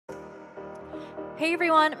Hey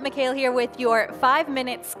everyone, Mikhail here with your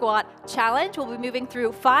 5-minute squat challenge. We'll be moving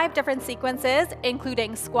through 5 different sequences,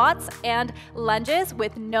 including squats and lunges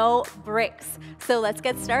with no breaks. So let's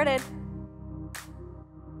get started.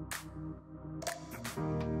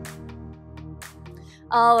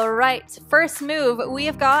 All right, first move, we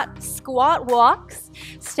have got squat walks.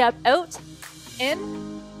 Step out,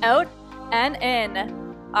 in, out, and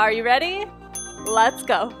in. Are you ready? Let's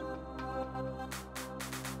go.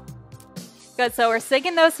 Good, so we're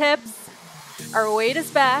sinking those hips, our weight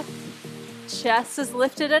is back, chest is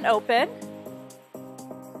lifted and open.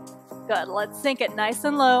 Good, let's sink it nice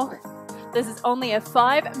and low. This is only a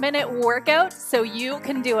 5-minute workout, so you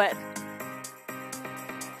can do it.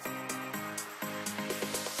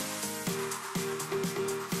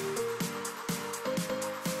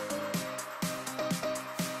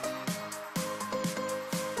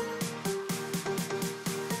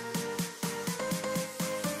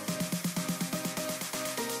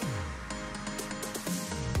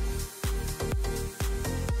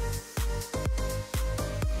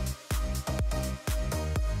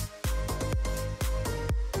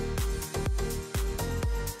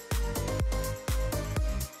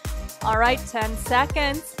 All right, 10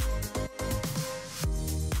 seconds.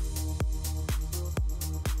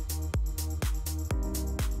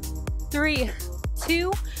 Three,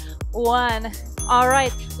 two, one. All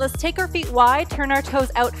right, let's take our feet wide, turn our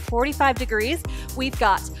toes out 45 degrees. We've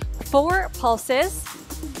got 4 pulses,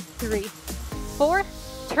 3, 4.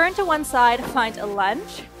 Turn to one side, find a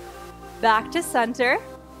lunge, back to center,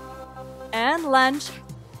 and lunge,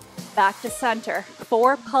 back to center.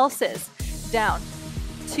 4 pulses, down,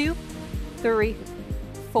 2, 3,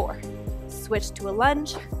 4. Switch to a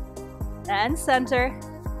lunge and center,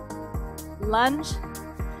 lunge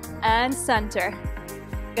and center.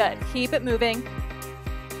 Good, keep it moving.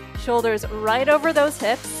 Shoulders right over those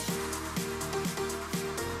hips.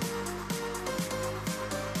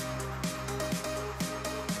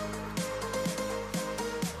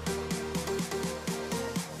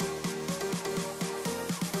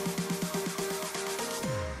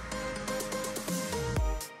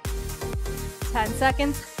 Ten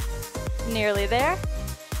seconds, nearly there.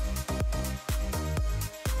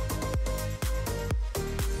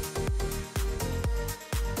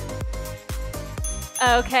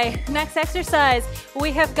 Okay, next exercise,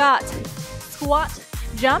 we have got squat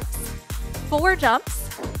jumps, 4 jumps,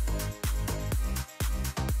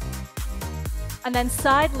 and then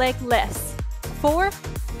side leg lifts, 4,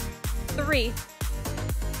 3,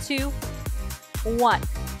 2, 1.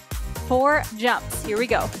 4 jumps, here we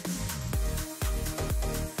go.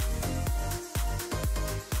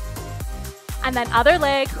 And then other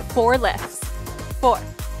leg, 4 lifts. 4,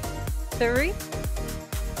 3,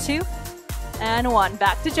 2, and 1.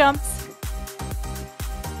 Back to jumps.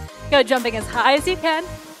 Go jumping as high as you can.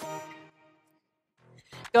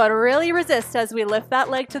 Go to really resist as we lift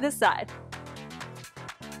that leg to the side.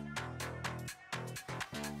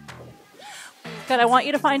 Good, I want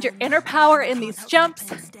you to find your inner power in these jumps.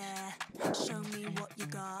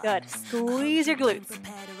 Good, squeeze your glutes.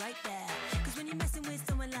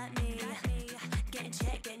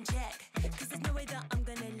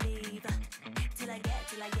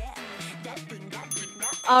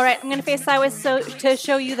 All right, I'm gonna face sideways to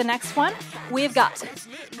show you the next one. We've got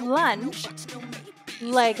lunge,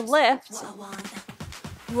 leg lift,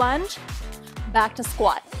 lunge, back to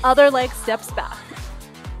squat. Other leg steps back.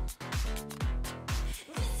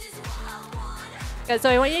 Good, so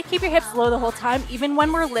I want you to keep your hips low the whole time, even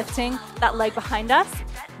when we're lifting that leg behind us.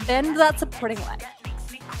 Bend that supporting leg.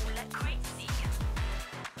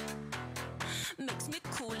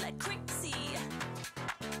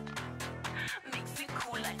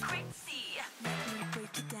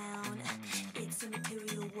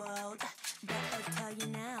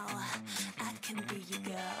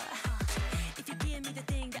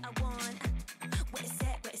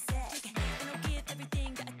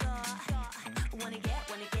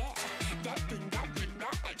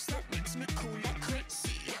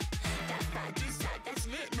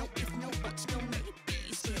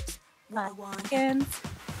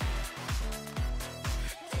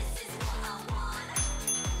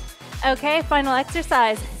 Okay, final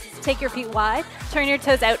exercise. Take your feet wide, turn your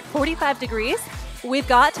toes out 45 degrees. We've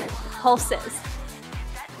got pulses.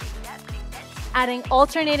 Adding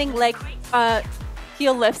alternating leg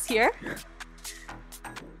heel lifts here.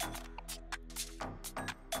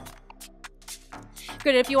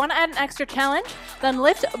 Good, if you want to add an extra challenge, then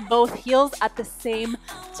lift both heels at the same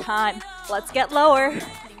time. Let's get lower.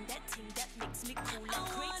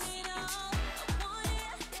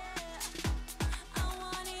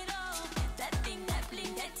 That thing that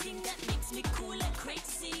bling, that thing that makes me cool.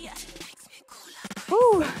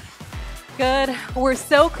 Good. We're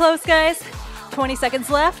so close, guys. 20 seconds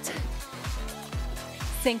left.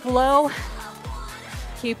 Sink low.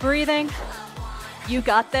 Keep breathing. You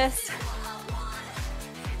got this.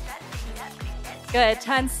 Good.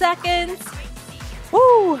 10 seconds.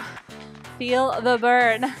 Woo! Feel the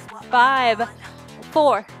burn. 5,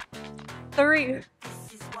 4, 3,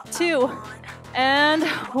 2, and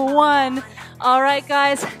 1. All right,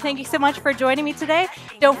 guys. Thank you so much for joining me today.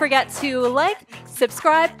 Don't forget to like,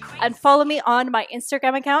 subscribe, and follow me on my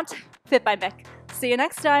Instagram account, fitbymik. See you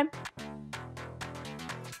next time.